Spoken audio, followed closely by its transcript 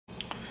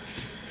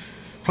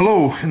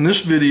Hello, in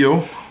this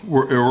video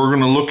we're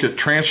going to look at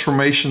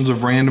transformations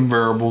of random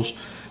variables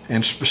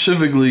and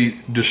specifically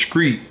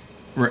discrete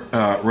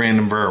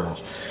random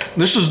variables.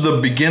 This is the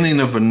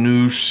beginning of a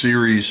new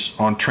series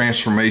on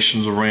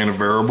transformations of random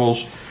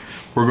variables.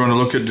 We're going to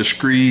look at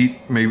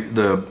discrete, maybe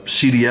the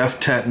CDF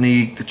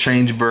technique, the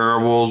change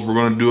variables. We're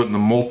going to do it in the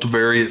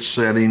multivariate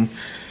setting.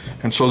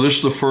 And so this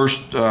is the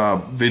first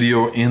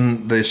video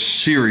in this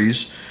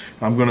series.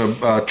 I'm going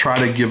to try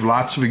to give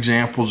lots of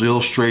examples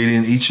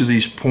illustrating each of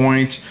these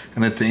points,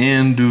 and at the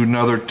end do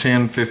another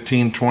 10,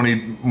 15, 20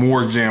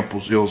 more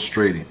examples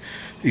illustrating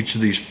each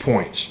of these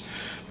points.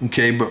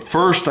 Okay, but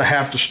first I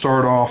have to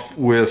start off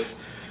with,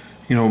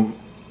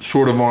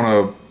 sort of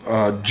on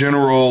a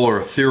general or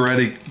a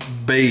theoretic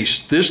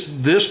base.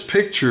 This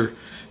picture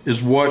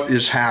is what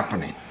is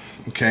happening.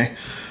 Okay,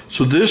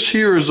 so this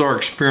here is our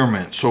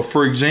experiment. So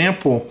for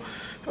example,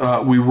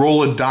 we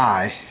roll a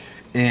die,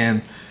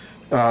 and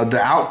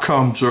the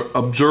outcomes are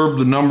observe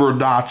the number of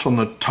dots on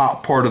the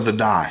top part of the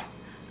die,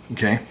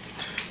 okay,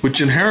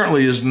 which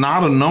inherently is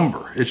not a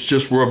number. It's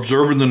just we're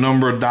observing the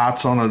number of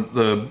dots on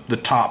the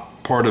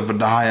top part of a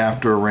die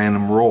after a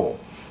random roll,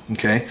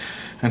 okay.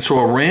 And so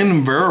a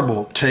random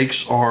variable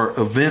takes our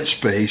event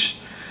space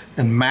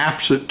and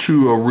maps it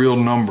to a real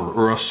number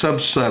or a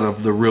subset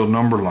of the real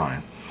number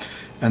line.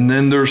 And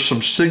then there's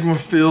some sigma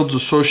fields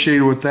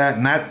associated with that,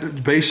 and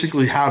that's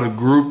basically how to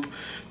group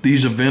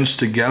these events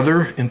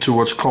together into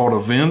what's called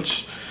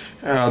events.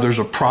 There's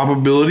a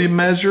probability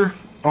measure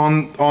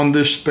on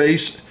this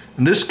space.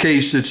 In this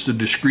case, it's the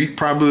discrete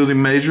probability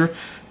measure.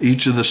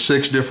 Each of the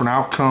 6 different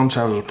outcomes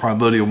has a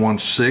probability of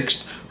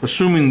 1/6,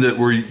 assuming that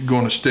we're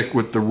going to stick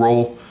with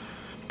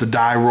the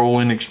die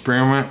rolling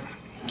experiment.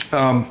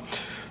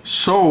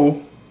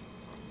 So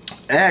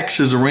X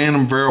is a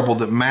random variable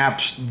that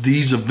maps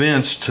these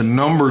events to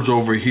numbers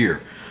over here.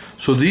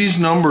 So these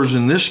numbers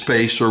in this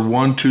space are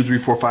 1, 2, 3,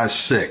 4, 5,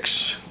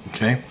 6.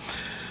 Okay.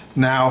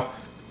 Now,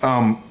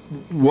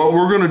 what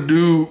we're going to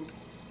do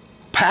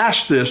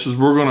past this is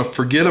we're going to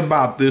forget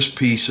about this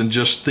piece and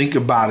just think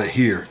about it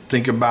here.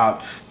 Think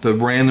about the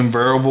random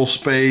variable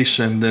space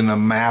and then a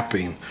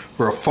mapping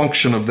or a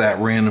function of that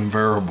random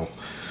variable.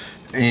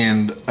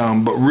 And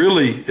but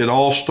really, it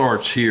all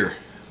starts here.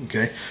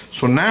 Okay.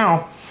 So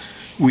now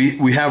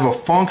we have a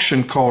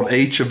function called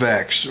h of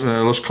x.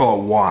 Let's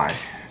call it y.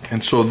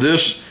 And so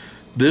this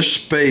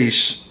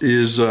space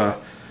is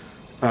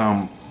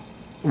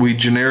we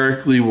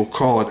generically will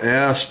call it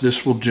S.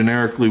 This will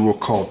generically we'll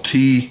call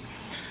T.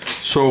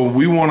 So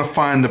we want to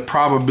find the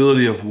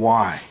probability of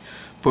Y.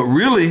 But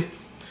really,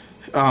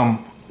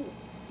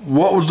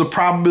 what was the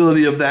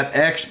probability of that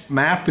X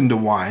mapping to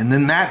Y? And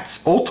then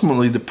that's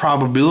ultimately the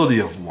probability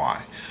of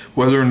Y,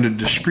 whether in the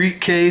discrete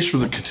case or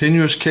the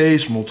continuous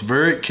case,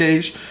 multivariate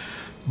case.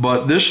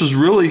 But this is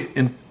really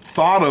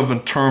thought of in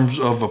terms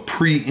of a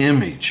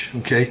pre-image,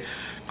 okay?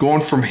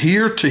 Going from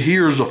here to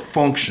here is a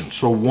function.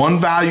 So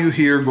one value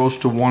here goes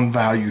to one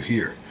value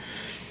here.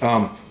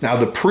 Now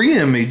the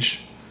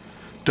pre-image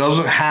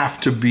doesn't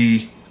have to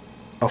be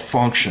a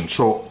function.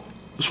 So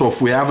if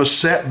we have a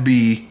set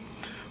B,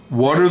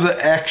 what are the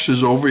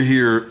x's over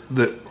here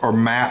that are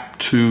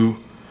mapped to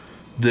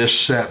this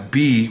set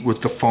B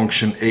with the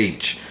function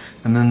h?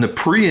 And then the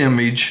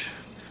pre-image,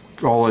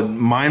 call it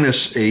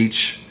minus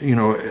h,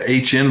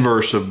 h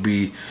inverse of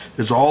B,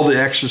 is all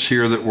the x's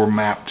here that were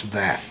mapped to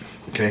that.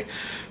 Okay.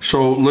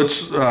 So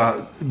let's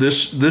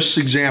this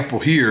example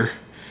here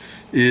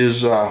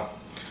is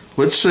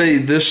let's say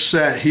this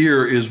set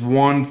here is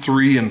 1,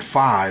 3, and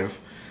 5,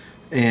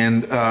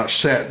 and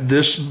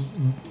this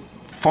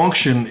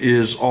function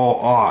is all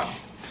odd.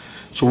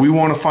 So we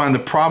want to find the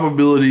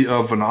probability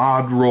of an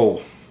odd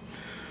roll.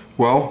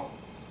 Well,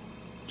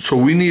 so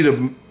we need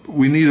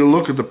to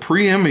look at the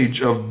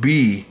pre-image of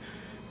B,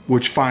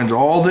 which finds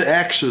all the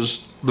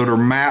x's that are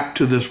mapped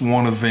to this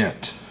one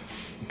event.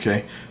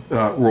 Okay,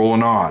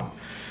 rolling odd.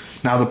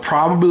 Now the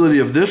probability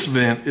of this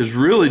event is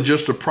really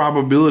just a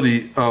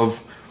probability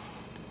of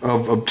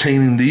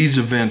obtaining these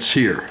events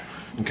here,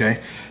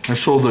 okay? And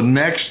so the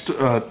next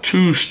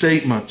 2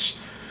 statements,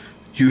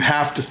 you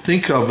have to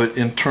think of it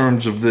in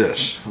terms of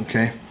this,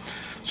 okay?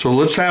 So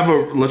let's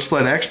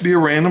let X be a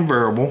random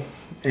variable,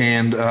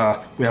 and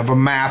we have a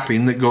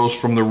mapping that goes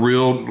from the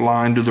real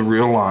line to the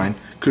real line.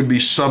 Could be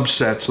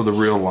subsets of the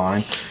real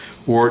line,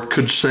 or it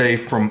could say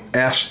from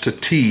S to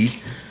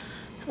T,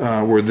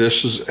 where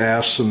this is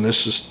S and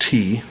this is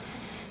T,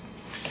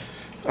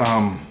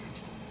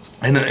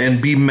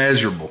 and be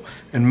measurable.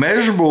 And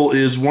measurable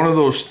is one of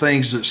those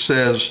things that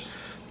says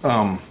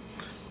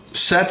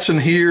sets in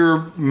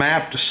here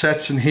map to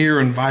sets in here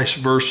and vice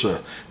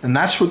versa. And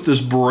that's what this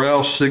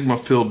Borel sigma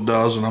field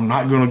does, and I'm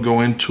not going to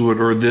go into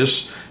it, or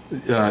this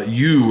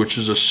U, which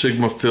is a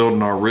sigma field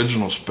in our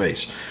original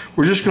space.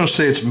 We're just going to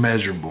say it's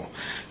measurable.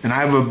 And I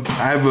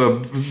have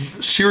a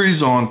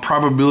series on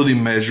probability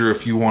measure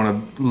if you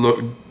want to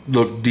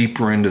look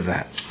deeper into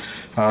that.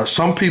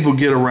 Some people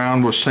get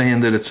around with saying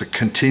that it's a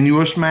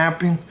continuous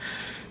mapping,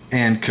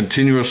 and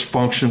continuous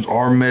functions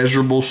are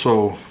measurable,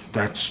 so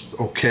that's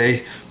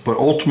okay, but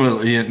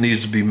ultimately it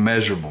needs to be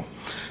measurable.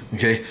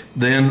 Okay,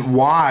 then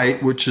y,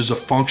 which is a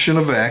function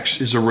of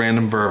x, is a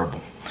random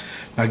variable.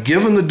 Now,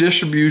 given the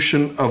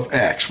distribution of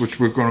x, which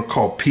we're going to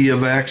call p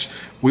of x,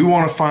 we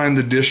want to find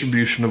the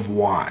distribution of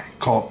y,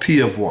 call it p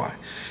of y.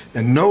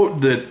 And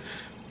note that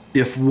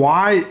if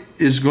y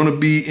is going to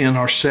be in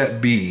our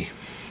set B,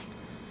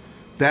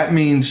 that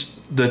means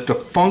that the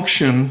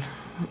function,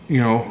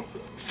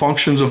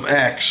 functions of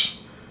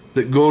x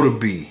that go to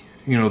B,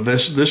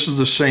 this is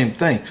the same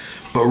thing.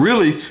 But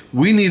really,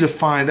 we need to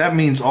find, that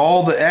means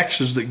all the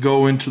x's that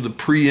go into the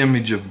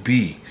pre-image of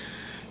B.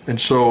 And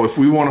so if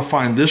we want to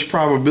find this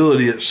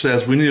probability, it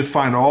says we need to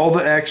find all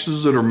the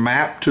x's that are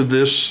mapped to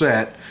this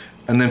set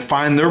and then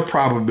find their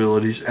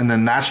probabilities, and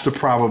then that's the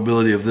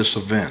probability of this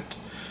event.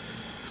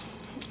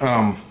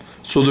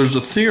 So there's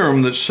a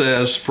theorem that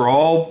says for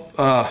all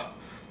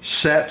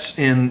sets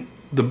in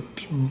the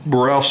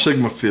Borel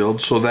sigma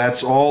field, so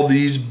that's all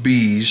these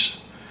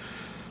B's,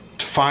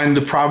 to find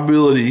the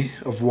probability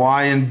of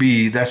y and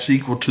B, that's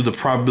equal to the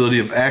probability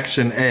of x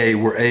and A,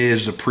 where A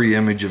is the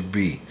pre-image of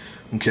B.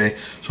 Okay,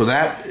 so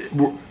that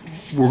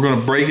we're going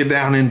to break it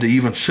down into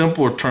even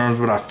simpler terms,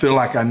 but I feel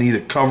like I need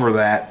to cover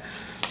that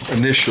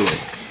initially.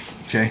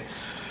 Okay,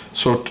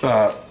 so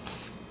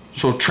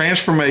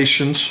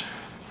transformations,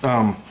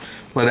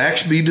 let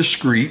x be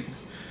discrete,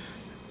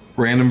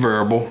 random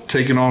variable,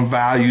 taking on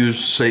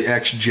values, say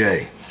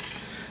xj,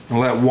 and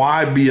let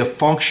y be a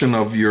function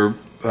of your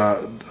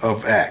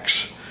of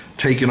x,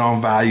 taking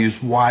on values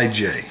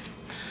yj.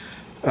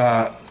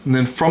 And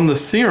then from the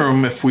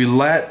theorem, if we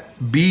let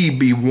B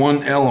be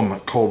one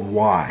element called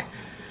y,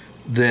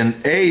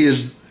 then A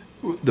is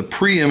the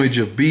pre-image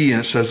of B,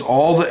 and it says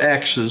all the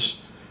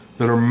x's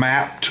that are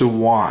mapped to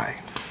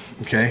y.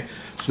 Okay,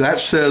 so that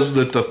says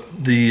that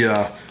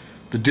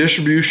the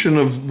distribution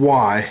of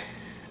y,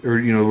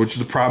 or which is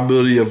the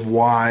probability of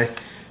y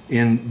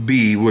in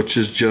B, which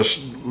is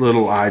just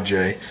little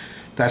ij,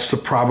 that's the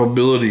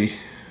probability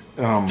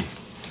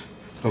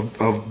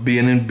of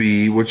being in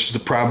B, which is the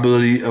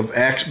probability of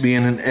x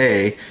being in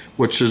A,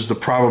 which is the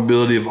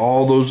probability of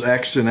all those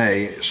x in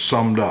A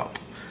summed up,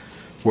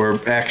 where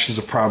x is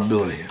a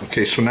probability.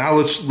 Okay, so now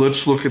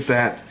let's look at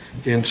that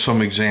in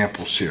some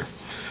examples here.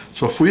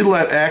 So if we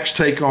let x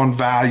take on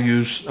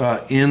values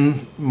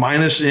n,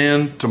 minus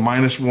n to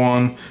minus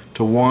 1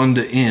 to 1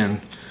 to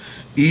n,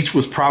 each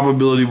with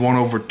probability 1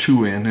 over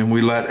 2n, and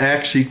we let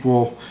x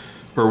equal,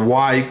 or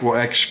y equal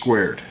x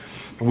squared.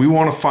 And we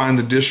want to find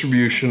the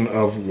distribution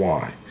of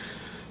y.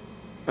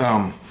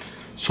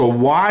 So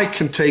y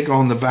can take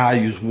on the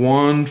values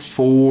 1,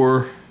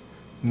 4,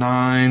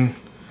 9,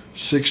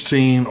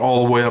 16,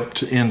 all the way up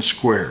to n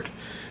squared.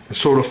 And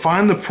so to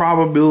find the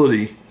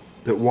probability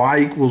that y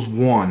equals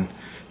 1,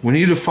 we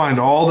need to find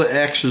all the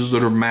x's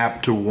that are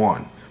mapped to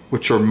 1,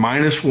 which are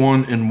minus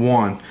 1 and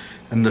 1.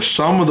 And the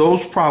sum of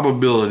those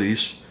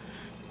probabilities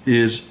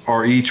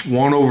are each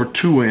 1 over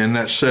 2n.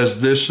 That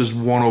says this is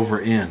 1 over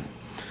n.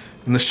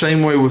 In the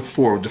same way with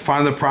 4, to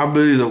find the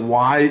probability that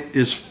y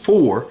is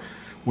 4,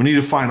 we need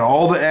to find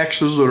all the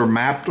x's that are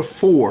mapped to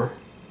 4,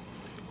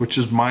 which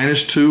is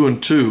minus 2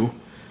 and 2,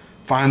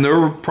 find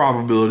their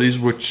probabilities,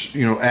 which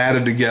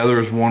added together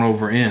is 1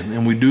 over n.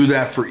 And we do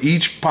that for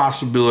each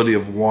possibility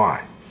of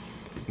y.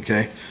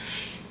 Okay,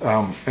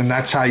 and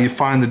that's how you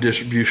find the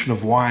distribution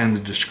of y in the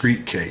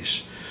discrete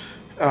case.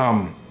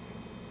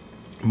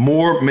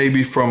 More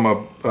maybe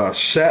from a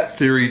set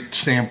theory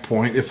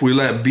standpoint, if we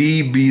let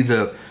B be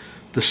the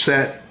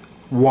set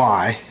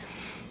y,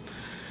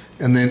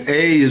 and then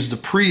A is the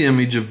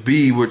pre-image of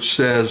B, which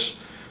says,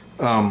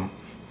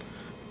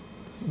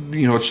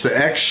 it's the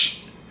x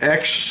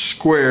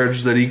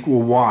squareds that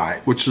equal y,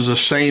 which is the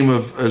same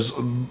as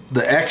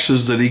the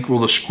x's that equal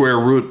the square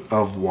root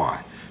of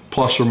y,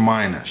 plus or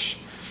minus.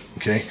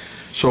 Okay,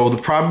 so the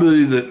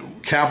probability that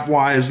cap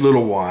y is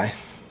little y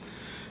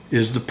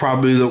is the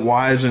probability that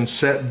y is in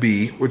set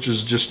B, which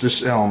is just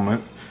this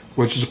element,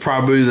 which is the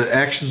probability that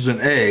x is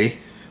in A,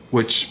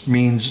 which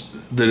means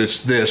that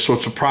it's this. So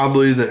it's a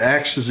probability that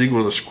x is equal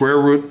to the square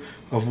root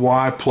of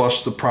y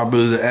plus the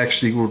probability that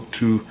x is equal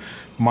to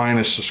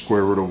minus the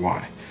square root of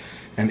y.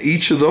 And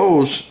each of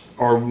those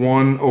are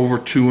 1 over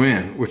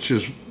 2n, which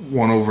is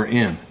 1 over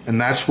n. And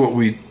that's what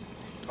we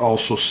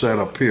also set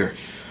up here.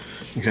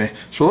 Okay,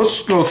 so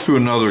let's go through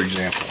another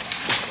example.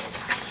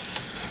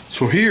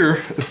 So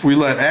here, if we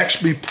let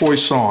x be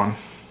Poisson,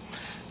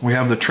 we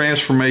have the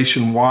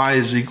transformation y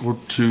is equal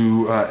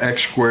to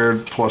x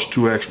squared plus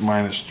 2x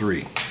minus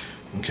 3.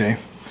 Okay,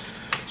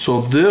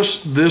 so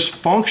this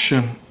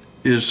function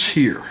is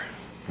here.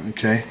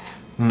 Okay,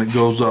 and it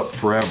goes up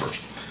forever.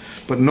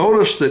 But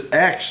notice that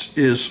x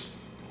is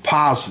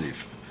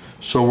positive,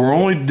 so we're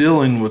only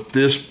dealing with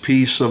this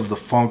piece of the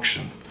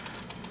function.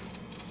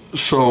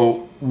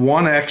 So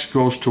 1x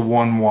goes to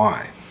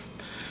 1y.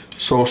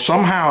 So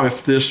somehow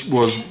if this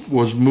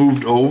was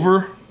moved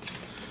over,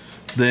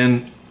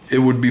 then it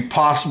would be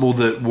possible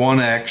that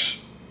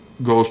 1x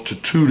goes to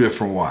 2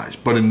 different y's,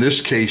 but in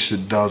this case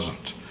it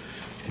doesn't.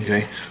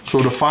 Okay, so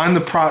to find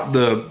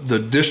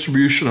the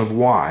distribution of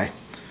y,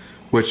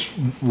 which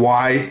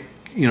y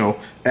you know,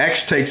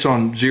 X takes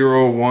on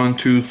 0, 1,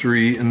 2,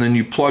 3, and then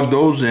you plug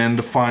those in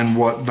to find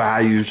what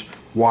values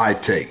Y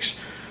takes.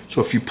 So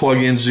if you plug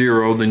in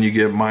 0, then you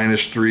get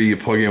 -3, you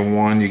plug in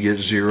 1, you get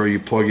 0, you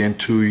plug in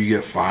 2, you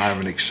get 5,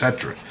 and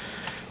etc.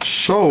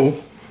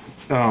 So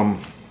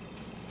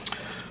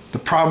the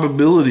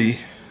probability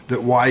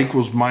that Y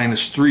equals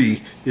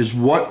 -3 is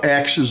what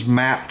X is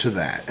mapped to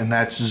that, and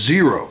that's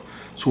 0.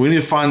 So we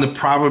need to find the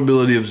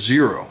probability of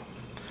 0.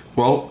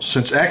 Well,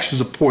 since X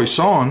is a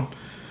Poisson,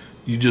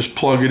 you just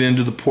plug it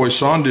into the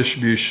Poisson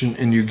distribution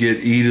and you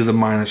get e to the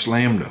minus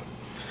lambda.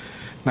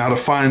 Now to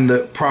find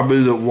the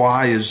probability that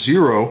Y is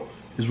 0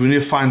 is we need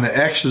to find the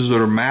X's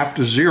that are mapped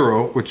to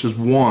 0, which is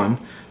 1,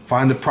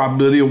 find the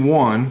probability of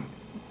 1,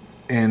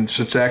 and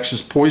since X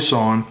is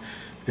Poisson,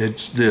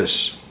 it's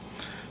this.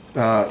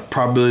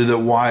 Probability that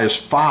Y is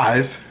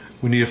 5,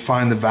 we need to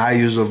find the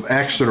values of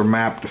X that are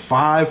mapped to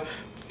 5,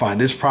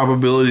 find its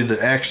probability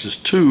that X is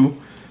 2,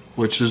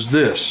 which is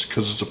this,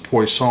 because it's a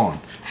Poisson,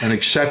 and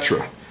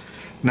etc.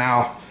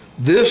 Now,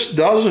 this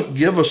doesn't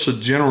give us a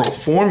general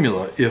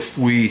formula if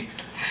we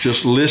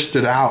just list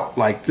it out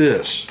like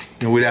this.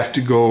 You know, we'd have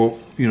to go,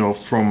 you know,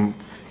 from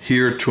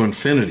here to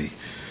infinity.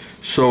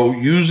 So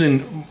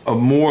using a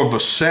more of a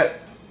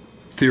set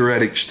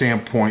theoretic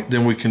standpoint,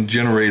 then we can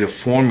generate a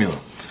formula.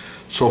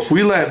 So if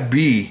we let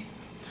B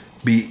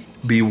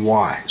be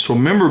Y. So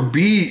remember,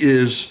 B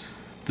is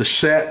the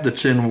set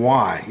that's in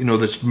Y, you know,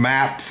 that's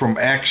mapped from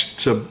X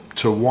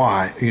to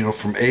Y, you know,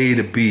 from A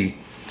to B.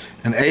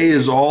 And A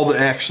is all the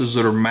X's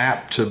that are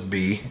mapped to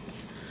B.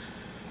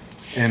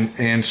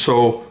 And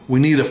so we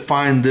need to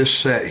find this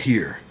set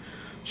here.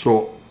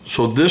 So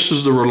this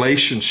is the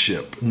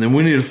relationship. And then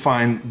we need to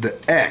find the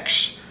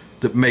X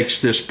that makes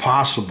this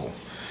possible.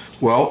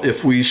 Well,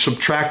 if we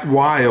subtract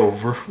Y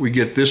over, we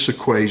get this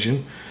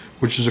equation,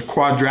 which is a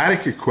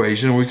quadratic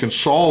equation, and we can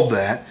solve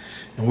that,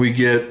 and we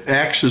get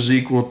X is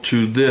equal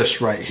to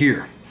this right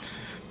here.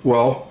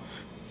 Well,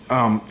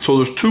 so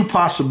there's two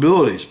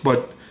possibilities,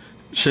 but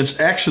since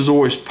X is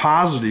always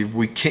positive,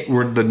 we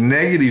can't, the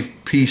negative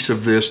piece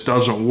of this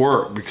doesn't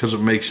work because it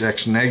makes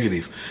X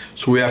negative.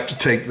 So we have to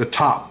take the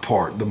top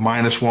part, the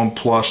 -1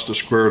 plus the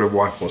square root of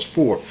Y plus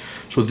 4.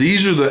 So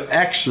these are the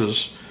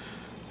X's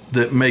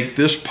that make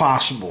this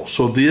possible.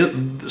 So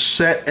the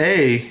set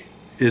A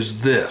is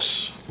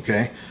this,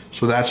 okay?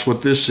 So that's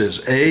what this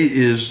is. A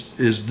is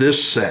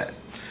this set.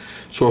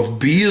 So if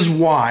B is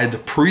Y, the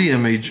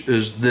pre-image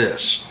is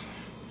this.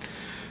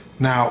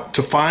 Now,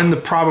 to find the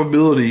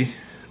probability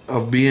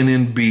of being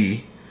in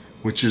B,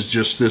 which is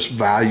just this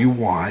value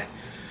Y,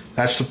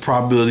 that's the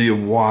probability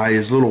of Y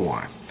is little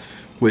y,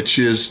 which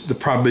is the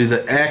probability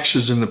that X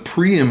is in the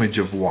pre-image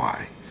of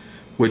Y,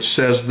 which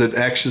says that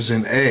X is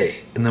in A.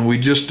 And then we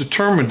just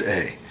determined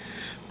A,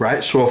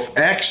 right? So if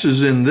X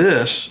is in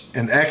this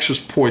and X is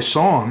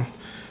Poisson,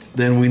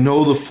 then we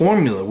know the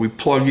formula. We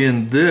plug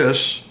in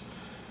this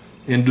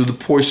into the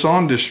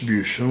Poisson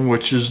distribution,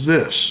 which is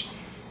this,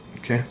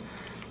 okay?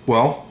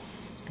 Well,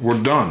 we're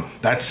done.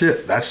 That's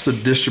it. That's the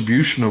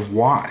distribution of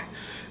Y.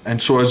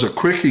 And so as a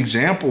quick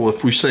example,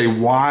 if we say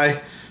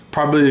Y,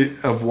 probability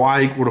of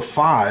Y equal to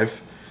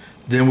 5,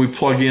 then we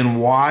plug in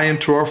Y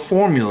into our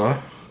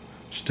formula,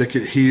 stick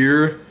it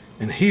here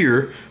and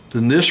here,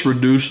 then this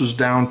reduces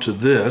down to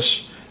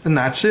this, and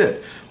that's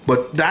it.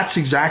 But that's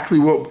exactly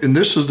what, and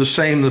this is the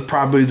same, the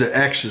probability that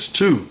X is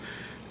 2.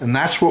 And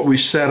that's what we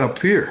set up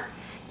here.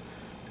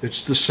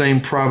 It's the same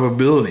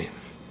probability.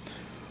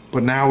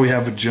 But now we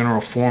have a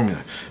general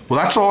formula. Well,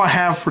 that's all I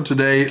have for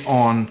today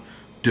on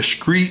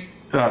discrete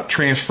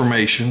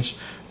transformations.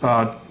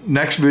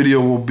 Next video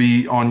will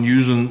be on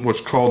using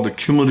what's called the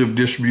cumulative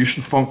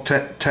distribution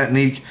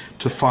technique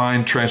to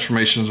find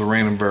transformations of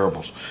random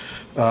variables.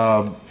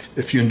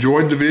 If you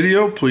enjoyed the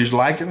video, please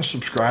like it and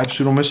subscribe so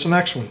you don't miss the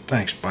next one.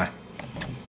 Thanks. Bye.